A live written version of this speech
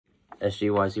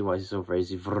SGYCYC so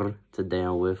crazy to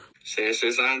down with.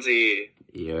 Sinister Santi.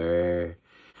 Yeah.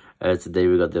 Today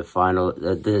we got the final,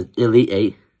 the Elite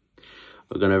 8.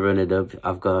 We're gonna run it up.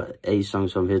 I've got 8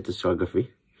 songs from his discography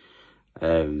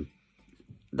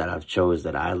that I've chose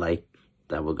that I like,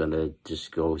 that we're gonna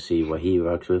just go see what he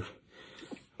works with.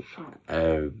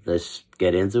 Let's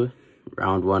get into it.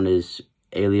 Round 1 is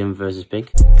Alien versus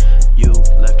Pink. You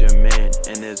left your man,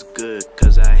 and it's good,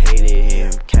 cause I hated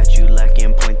him. Catch you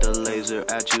lacking, point the laser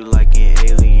at you like an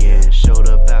alien. Showed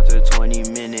up after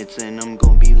 20 minutes, and I'm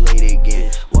gonna be late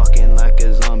again. Walking like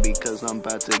a zombie, cause I'm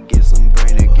about to get some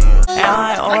brain again.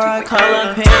 L.I. or a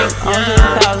color pink, on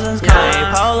 2000s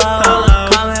Kanye Polo.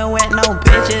 Coming with no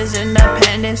bitches,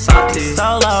 independent, salty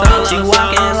solo. She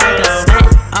walking like a snake,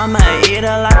 I'ma eat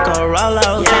her like a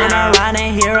Rolo. Turn around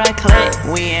and hear a click,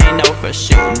 we ain't know for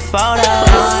shooting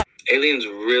photos.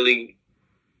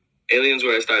 Aliens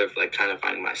where I started like kind of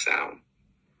finding my sound.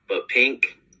 But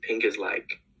Pink is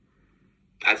like,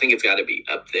 I think it's got to be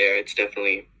up there. It's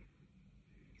definitely,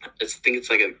 I think it's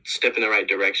like a step in the right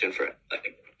direction for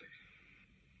like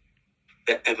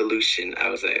the evolution, I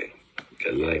would say.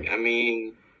 Because like, I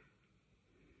mean,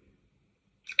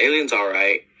 Alien's all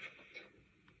right.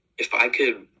 If I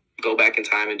could go back in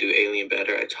time and do Alien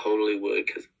better, I totally would,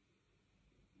 because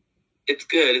it's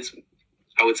good. It's,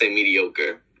 I would say,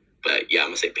 mediocre. But yeah, I'm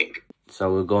gonna say Pink.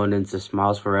 So we're going into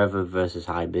Smiles Forever versus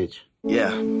High Bitch. Yeah.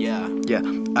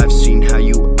 I've seen how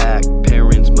you act.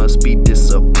 Parents must be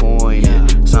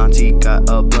disappointed. Santi got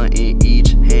a blunt in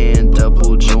each hand,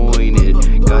 double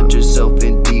jointed. Got yourself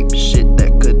in deep shit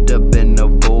that could have been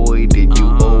avoided.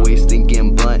 You always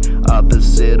thinking blunt,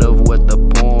 opposite of what the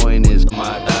point is.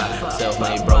 My God,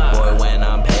 self-made broke boy. When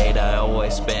I'm paid, I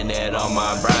always spend it on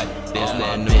my bride. This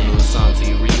that new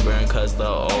Santi reburn, cause the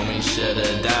old me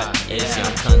shoulda died. It's your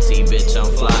cunty bitch, I'm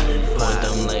fly. Point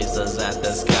them lasers at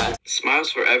the sky.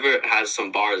 Smiles Forever has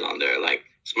some bars on there. Like,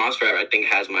 Smiles Forever, I think,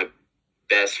 has my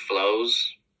best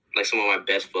flows. Like, some of my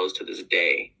best flows to this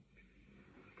day.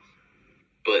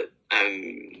 But,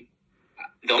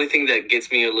 the only thing that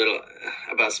gets me a little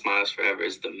about Smiles Forever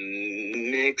is the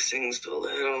mixing's a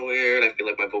little weird. I feel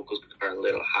like my vocals are a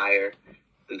little higher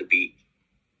than the beat.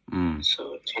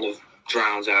 So it kind of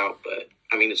drowns out, but,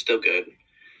 I mean, it's still good.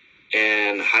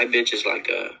 And High Bitch is like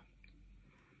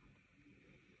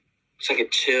it's like a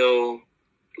chill,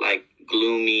 like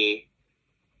gloomy,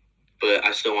 but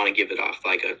I still want to give it off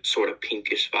like a sort of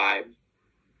pinkish vibe.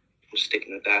 I'm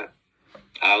sticking with that.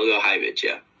 I'll go High Bitch,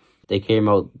 yeah. They came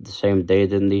out the same day,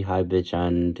 didn't they? High Bitch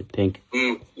and Pink.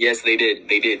 Yes, they did.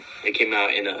 They came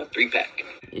out in a 3-pack.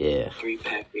 Yeah.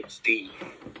 3-pack HD.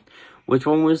 Which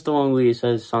one was the one where you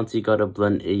said Santi got a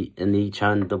blunt in each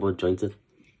hand, double jointed?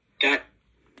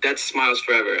 That's Smiles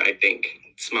Forever, I think.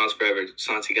 Smiles Forever.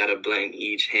 Santi got a blunt in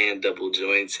each hand, double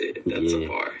jointed. That's a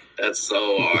bar. That's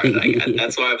so hard. Like,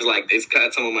 that's why I was like, it's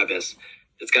got some of my best.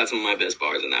 It's got some of my best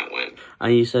bars in that one.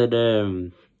 And you said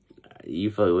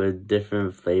you fuck with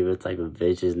different flavor type of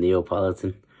bitches,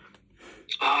 Neapolitan.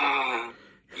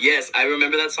 Yes, I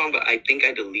remember that song, but I think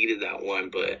I deleted that one,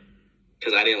 but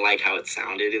because I didn't like how it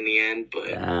sounded in the end.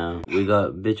 But we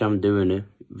got Bitch I'm Doing It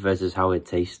versus How It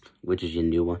Tastes, which is your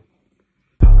new one.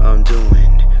 I'm doing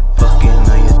it, fucking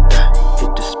on your thigh,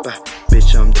 hit the spot,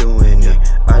 bitch I'm doing it.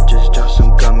 I just dropped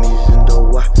some gummies in the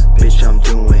wok, bitch I'm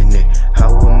doing it.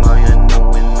 How am I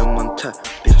unknowing I'm on top,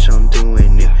 bitch I'm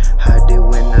doing it. Hide it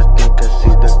when I think I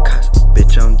see the cops,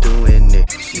 bitch I'm doing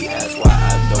it. She asked why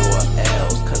I throw her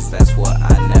L's, cause that's what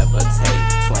I never take.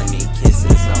 20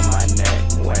 kisses on my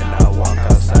neck when I walk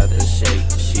outside the shake.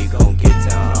 She gon' get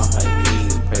down on her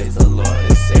knees, praise the Lord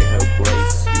and say her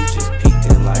grace. You just peeked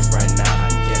in life right now, I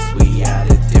guess we at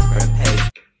a different pace.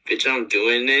 Bitch I'm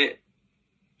Doing It.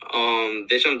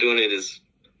 Bitch I'm Doing It is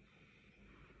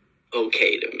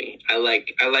okay to me. I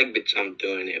like Bitch I'm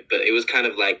Doing It, but it was kind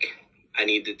of like I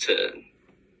needed to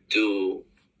do.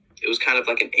 It was kind of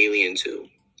like an Alien 2.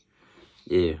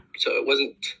 Yeah. So it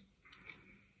wasn't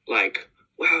like,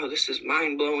 wow, this is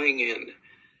mind blowing and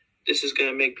this is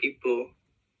gonna make people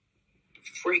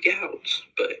freak out.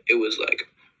 But it was like,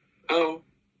 oh,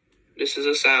 this is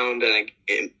a sound, and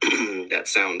that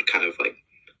sound kind of like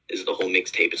is the whole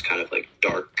mixtape. It's kind of like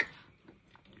dark.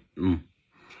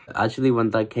 Actually,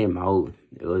 when that came out,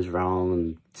 it was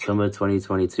around summer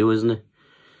 2022, wasn't it?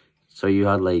 So you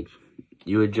had like,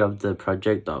 you had dropped the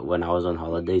project when I was on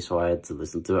holiday, so I had to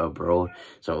listen to it, bro.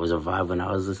 So it was a vibe when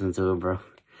I was listening to it, bro.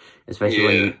 Especially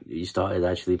when you started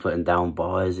actually putting down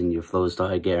bars and your flow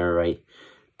started getting right.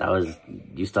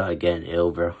 You started getting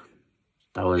ill, bro.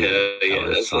 That's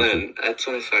when I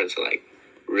started to like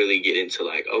really get into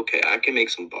like, okay, I can make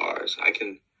some bars. I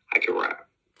can rap.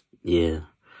 Yeah.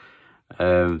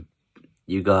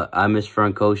 You got I Miss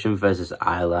Frank Ocean versus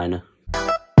Eyeliner.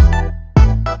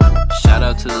 Shout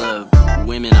out to the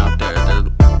women out there.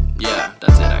 Yeah,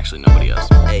 that's it actually, nobody else.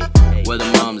 Hey, where the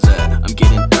moms at? I'm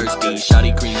getting thirsty.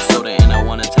 Shotty cream soda and I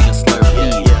wanna take a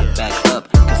slurpee. Back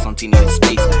up, cause Santi needs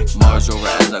space. Mars Rover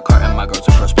as a car and my girls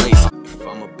in first place. If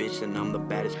I'm a bitch, then I'm the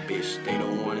baddest bitch. They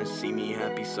don't wanna see me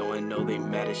happy, so I know they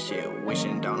mad as shit.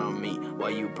 Wishing down on me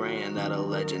while you praying that a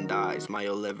legend dies.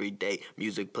 Smile every day,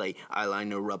 music play,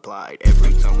 eyeliner applied.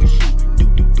 Every time we shoot, do.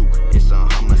 It's a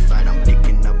homicide, I'm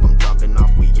picking up, I'm dropping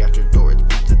off. We at your door, it's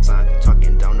pizza time.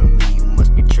 Talking down to me, you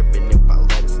must be tripping if I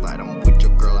let it slide. I'm with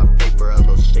your girl, I pay for a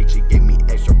little shake, she gave me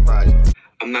extra fries.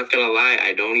 I'm not gonna lie,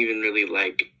 I don't even really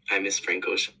like I Miss Frank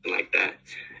Ocean like that.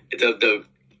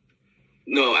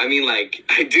 No, I mean, like,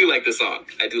 I do like the song.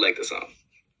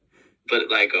 But,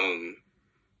 like,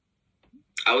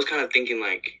 I was kind of thinking,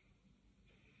 like,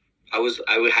 I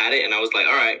had it, and I was like,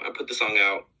 all right, I put the song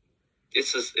out.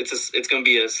 It's gonna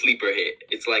be a sleeper hit.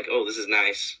 It's like, oh, this is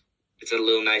nice. It's a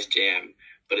little nice jam,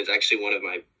 but it's actually one of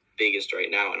my biggest right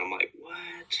now. And I'm like, what?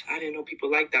 I didn't know people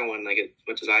liked that one like as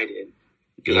much as I did.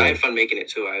 Because I had fun making it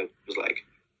too. I was like,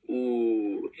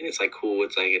 ooh, and it's like cool.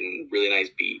 It's like a really nice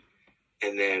beat.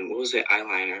 And then what was it?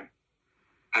 Eyeliner.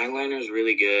 Eyeliner's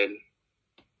really good.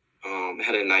 It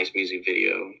had a nice music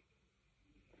video.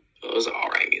 It was an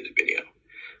alright music video.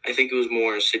 I think it was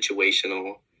more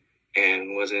situational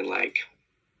and wasn't like,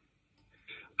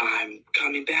 I'm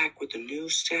coming back with a new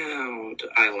sound.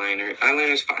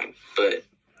 Eyeliner's fine, but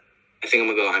I think I'm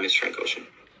gonna go I Miss Frank Ocean.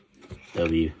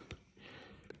 W.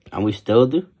 And we still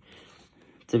do,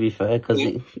 to be fair, because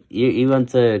he went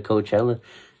to Coachella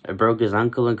and broke his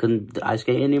ankle and couldn't ice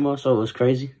skate anymore, so it was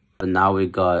crazy. But now we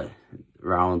got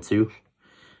round 2,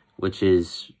 which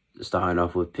is starting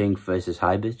off with Pink versus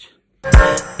High Bitch.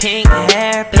 Pink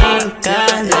hair, pink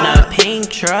guns, and a pink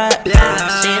truck. She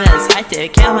the type to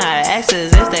kill my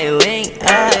exes if they wink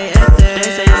up. They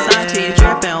say Santi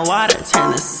dripping water,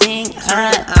 turn the sink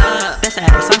up. Bitch,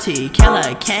 I Santi kill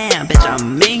a can, bitch,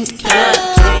 I'm mink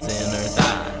up.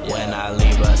 When I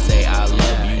leave her, say I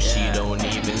love you, she don't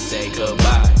even say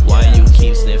goodbye. Why you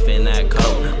keep sniffing that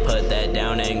coke? Put that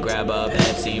down and grab a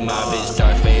Pepsi. My bitch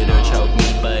Darth Vader choke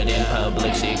me, but in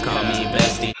public she call me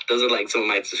bestie. Those are like some of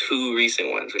my 2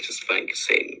 recent ones, which is funny to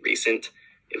say recent.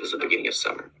 It was the beginning of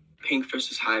summer. Pink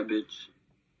versus High Bitch.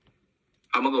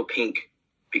 I'm gonna go Pink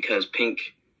because Pink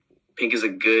is a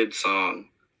good song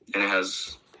and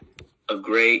it's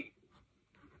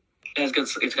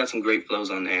got some great flows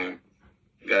on there.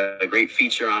 Got a great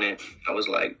feature on it. I was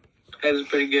like, hey, this is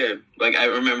pretty good. Like, I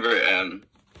remember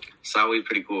Sawi's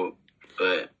pretty cool,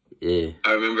 but Yeah.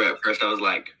 I remember at first I was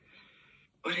like,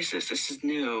 what is this? This is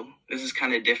new. This is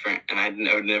kind of different. And I'd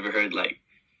never heard, like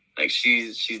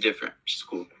she's different. She's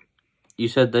cool. You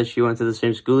said that she went to the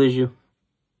same school as you?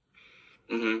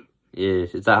 Mm-hmm. Yeah.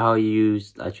 Is that how you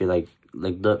actually, like,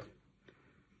 linked up?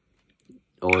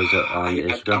 Or is it on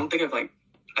Instagram? I don't think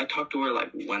I talked to her,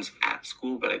 like, once at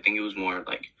school, but I think it was more,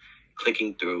 like,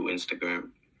 clicking through Instagram.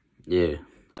 Yeah.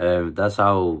 That's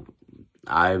how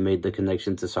I made the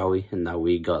connection to Sawi, and now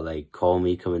we got, like, Call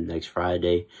Me coming next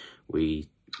Friday. We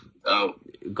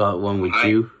got one with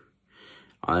you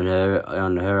on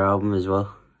her album as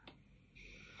well.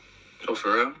 Oh,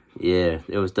 for real? Yeah,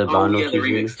 it was the the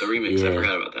remix. Yeah. I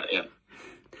forgot about that. Yeah.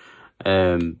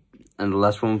 And the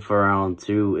last one for round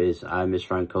 2 is I Miss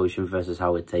Frank Ocean versus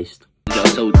How It Tastes. Y'all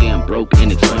so damn broke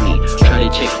and it's funny. Try to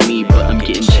check me, but I'm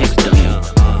getting checks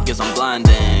done. Guess I'm blind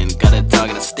and got a dog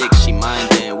and a stick. She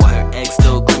mindin' while her ex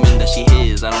still claiming that she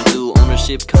his. I don't do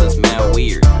ownership cause it's mad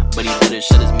weird, but he better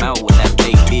shut his mouth with that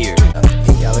fake beard.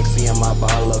 Galaxy in my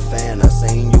bottle of Fanta,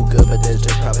 saying you good, but that's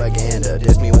just propaganda.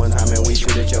 Diss me one time and we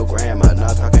shoot at your grandma.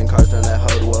 Not talking cars, turn that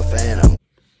hoe to a phantom.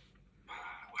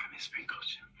 Why Miss Frank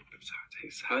Ocean?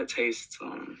 How it tastes.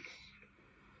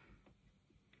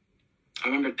 I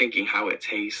remember thinking How It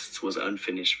Tastes was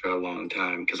unfinished for a long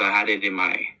time because I had it in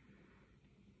my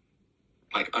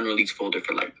unreleased folder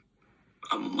for like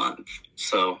a month,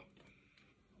 or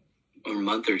a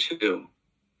month or 2,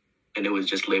 and it was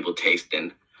just labeled Taste.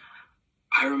 And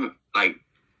I remember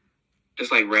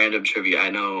just random trivia. I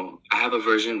know I have a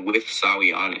version with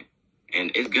Sawi on it,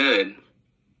 and it's good.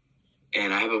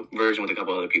 And I have a version with a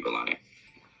couple other people on it.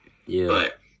 Yeah.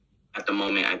 But at the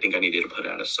moment, I think I needed to put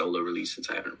out a solo release since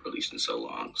I haven't released in so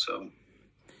long. So,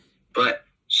 but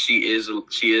she is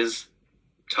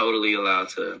totally allowed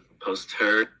to post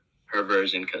her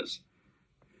version because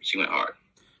she went hard.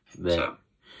 But so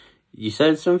you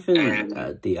said something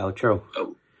at the outro.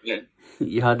 Oh, yeah.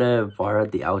 You had a bar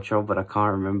at the outro, but I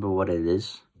can't remember what it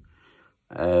is.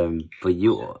 But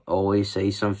you always say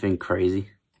something crazy.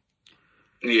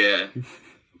 Yeah.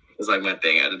 It's like my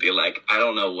thing. I had to be like, I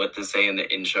don't know what to say in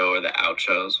the intro or the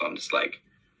outro, so I'm just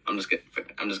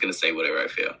gonna say whatever I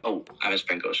feel. Oh, I Miss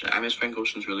Frank Ocean. I Miss Frank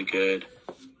Ocean's really good.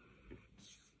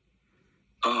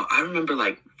 Oh, I remember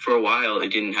like for a while it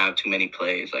didn't have too many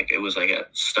plays. Like it was like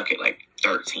stuck at like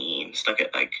 13, stuck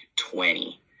at like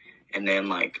 20. And then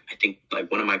like I think like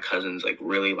one of my cousins like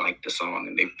really liked the song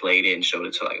and they played it and showed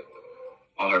it to like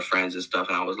all her friends and stuff,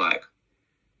 and I was like,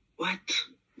 What?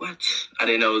 I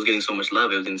didn't know it was getting so much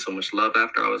love. It was getting so much love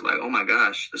after. I was like, oh my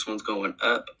gosh, this one's going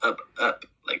up, up, up.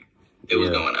 Like it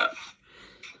was going up.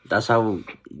 That's how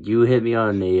you hit me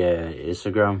on the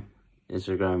Instagram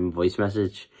voice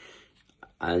message.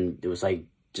 And it was like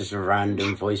just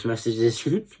random voice messages.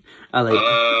 I like.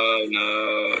 Oh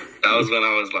no, that was when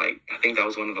I was like, I think that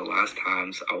was one of the last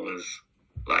times I was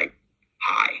like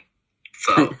high.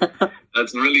 So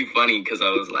that's really funny because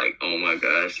I was like, oh my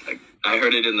gosh, like I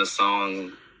heard it in the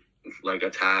song, like a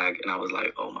tag, and I was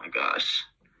like, oh my gosh.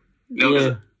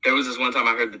 No, there was this one time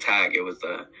I heard the tag. It was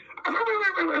the, and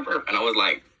I was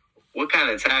like, what kind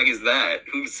of tag is that?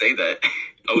 Who say that?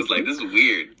 I was like, this is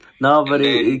weird. No, but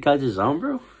it catches on,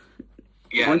 bro.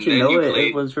 Yeah, once you know it,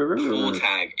 everyone's for real. Full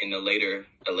tag in a later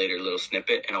little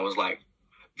snippet, and I was like,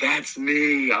 "That's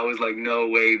me." I was like, "No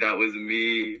way, that was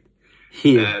me."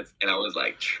 Yeah, and I was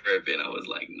like tripping. I was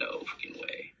like, "No fucking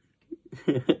way."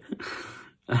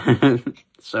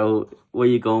 So, what are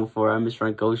you going for? I Miss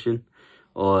Frank Ocean,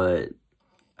 or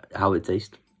How It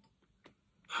Tastes?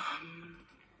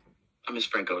 I Miss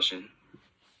Frank Ocean.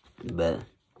 Bet.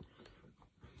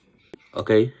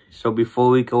 Okay, so before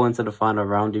we go into the final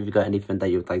round, have you got anything that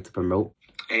you'd like to promote?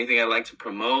 Anything I'd like to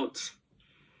promote?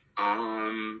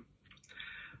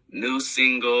 New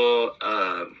single,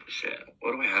 shit,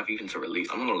 what do I have even to release?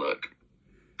 I'm gonna look,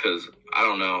 cause I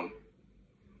don't know.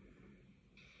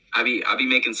 I be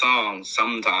making songs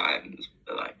sometimes,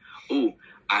 like, ooh,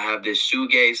 I have this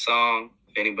shoegaze song,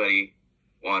 if anybody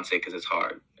wants it, cause it's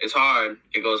hard. It's hard,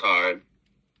 it goes hard.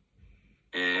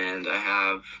 And I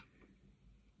have,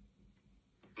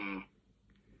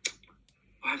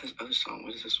 I have this other song.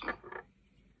 What is this one?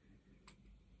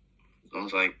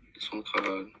 This one's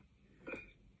called.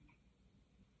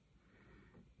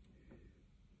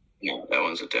 No, that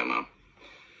one's a demo.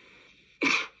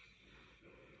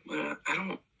 But I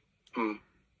don't.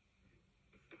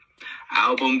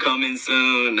 Album coming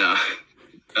soon. No.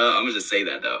 I'm gonna just say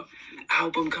that though.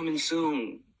 Album coming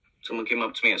soon. Someone came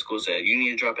up to me at school and said, "You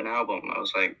need to drop an album." I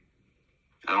was like,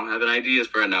 I don't have any ideas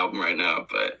for an album right now,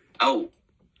 but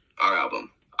our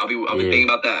album. I'll be thinking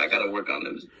about that. I gotta work on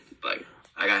those. Like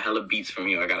I got hella beats from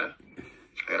you. I gotta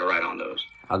write on those.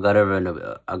 I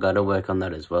gotta work on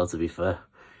that as well, to be fair.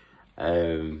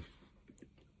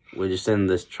 We're just in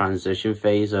this transition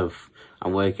phase of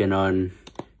I'm working on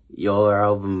your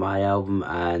album, my album,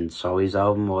 and Zoe's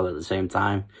album all at the same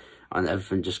time, and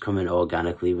everything just coming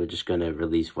organically. We're just gonna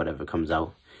release whatever comes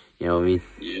out. You know what I mean?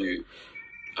 Yeah,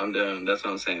 I'm done. That's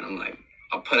what I'm saying. I'm like,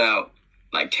 I'll put out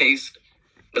like Taste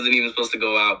wasn't even supposed to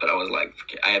go out, but I was like,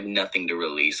 I have nothing to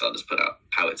release. I'll just put out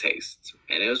How It Tastes,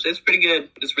 and it's pretty good.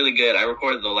 It's really good. I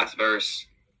recorded the last verse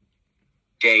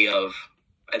day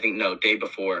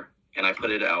before, and I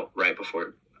put it out right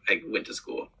before I went to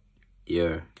school.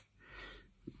 Yeah.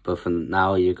 But for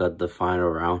now, you got the final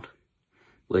round,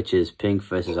 which is Pink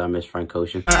versus I Miss Frank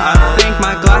Ocean. I think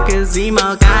my Glock is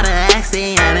emo, got an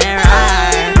accent and it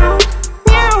right.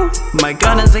 My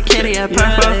gun is a kitty, a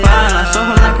perfect file. I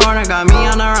stole from the corner, got me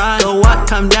on the run. Go what?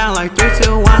 Come down like 3,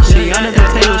 2, 1. She under the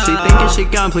table, she thinking she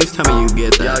gone. Please tell me you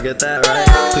get that. Y'all get that, right?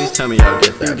 Please tell me y'all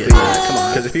get that. Come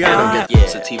on, cause if you guys don't get that.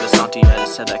 Sativa Santi, I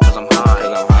just said that cause I'm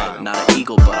high. Not an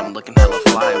eagle, but I'm looking hella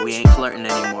fly. We ain't flirting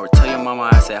anymore. Tell your mama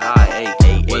I said hi. Hey,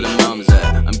 where the mums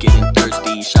at? I'm getting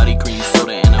thirsty. Shawty cream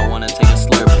soda and I wanna take a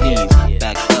slurp, please.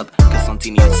 Back up, cause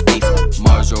Santi needs space.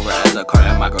 Mars rover as a car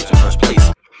and my girl's in first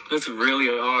place. It's really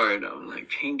hard. I'm like,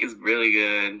 Pink is really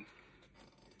good.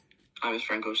 I Miss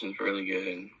Frank Ocean's really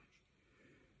good.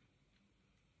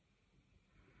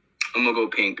 I'm gonna go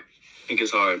Pink. Pink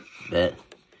is hard. Bet.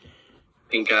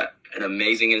 Pink got an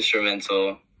amazing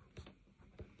instrumental.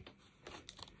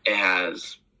 It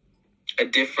has a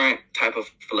different type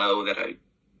of flow that I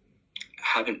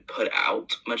haven't put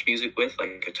out much music with,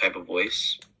 like a type of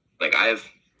voice. Like I have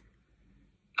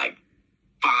like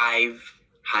 5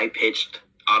 high-pitched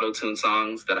auto-tune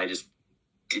songs that I just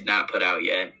did not put out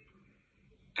yet.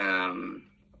 I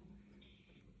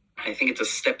think it's a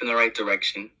step in the right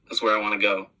direction. That's where I want to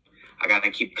go. I got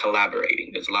to keep collaborating.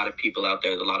 There's a lot of people out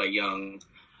there. There's a lot of young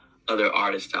other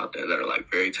artists out there that are like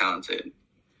very talented.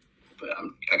 But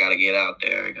I got to get out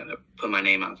there. I got to put my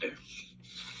name out there.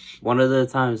 one of the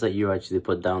times that you actually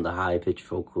put down the high pitch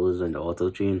vocals and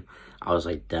auto-tune, I was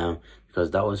like, damn,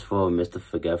 because that was for Mr.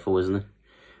 Forgetful, wasn't it?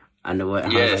 And I was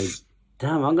like,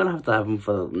 damn, I'm gonna have to have him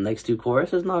for the next 2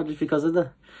 choruses now just because of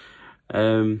that.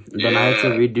 Then I had to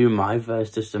redo my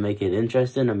verse just to make it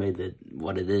interesting. I made it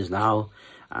what it is now,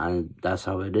 and that's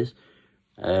how it is.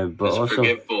 But Mr. also,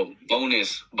 Forgetful,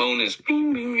 bonus,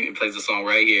 bing, bing, it plays the song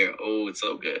right here. Oh, it's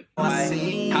so good.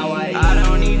 I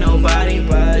don't need nobody,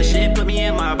 but the shit put me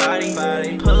in my body.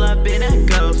 Pull up in a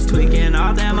ghost, tweaking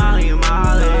all that Molly.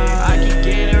 I can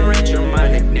get it richer, my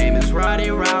nickname is Roddy.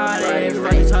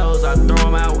 Fuck these hoes, I throw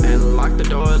them out and lock the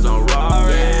doors on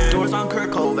Rory. Doors on Kurt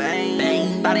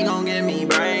Cobain, body gon' give me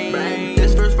brain.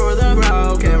 This verse for the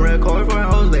bro, can record for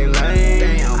hoes, they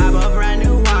lame. I bought a brand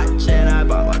new watch and I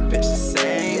bought my bitch the same.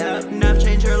 Enough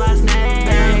change her last name,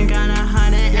 ain't gonna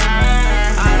hunt it. I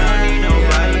don't need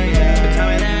nobody, but tell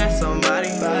me that somebody.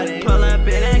 Pull up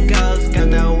in a ghost, got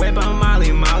the whip on Molly.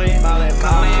 Call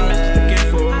me Mr.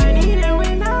 Forgetful, I need it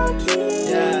with no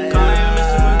keys. Call me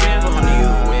Mr. Forgetful, need a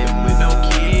whip with no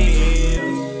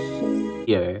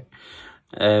keys. yeah.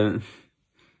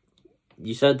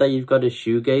 You said that you've got a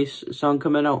shoegaze song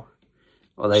coming out,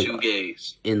 or like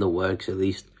Shoegaze in the works at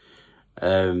least.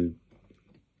 You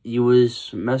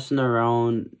was messing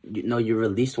around. You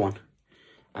released one,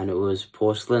 and it was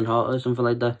Porcelain Heart or something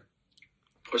like that.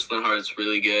 Porcelain Heart's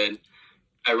really good.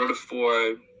 I wrote it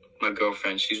for my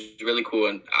girlfriend. She's really cool,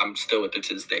 and I'm still with her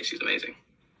to this day. She's amazing.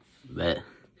 Bet.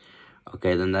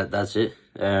 Okay, then that's it.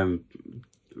 Run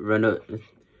it.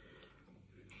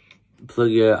 Plug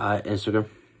your Instagram.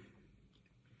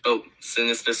 Oh,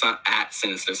 Sinister at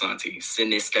Sinister Santi.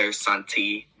 Sinister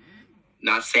Santi.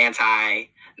 Not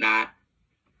Santi. Not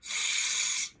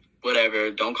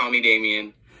whatever. Don't call me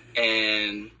Damien.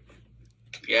 And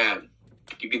yeah,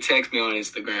 you can text me on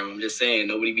Instagram. I'm just saying,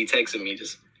 nobody be texting me.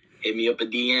 Just hit me up a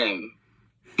DM.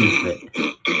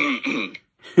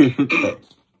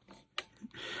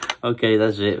 Okay,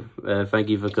 that's it. Thank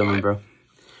you for coming, bro.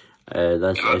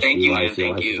 That's thank you, man.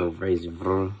 Thank you.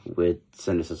 With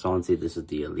Sinister Santi. This is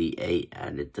the Elite 8,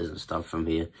 and it doesn't stop from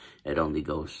here. It only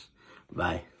goes.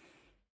 Bye.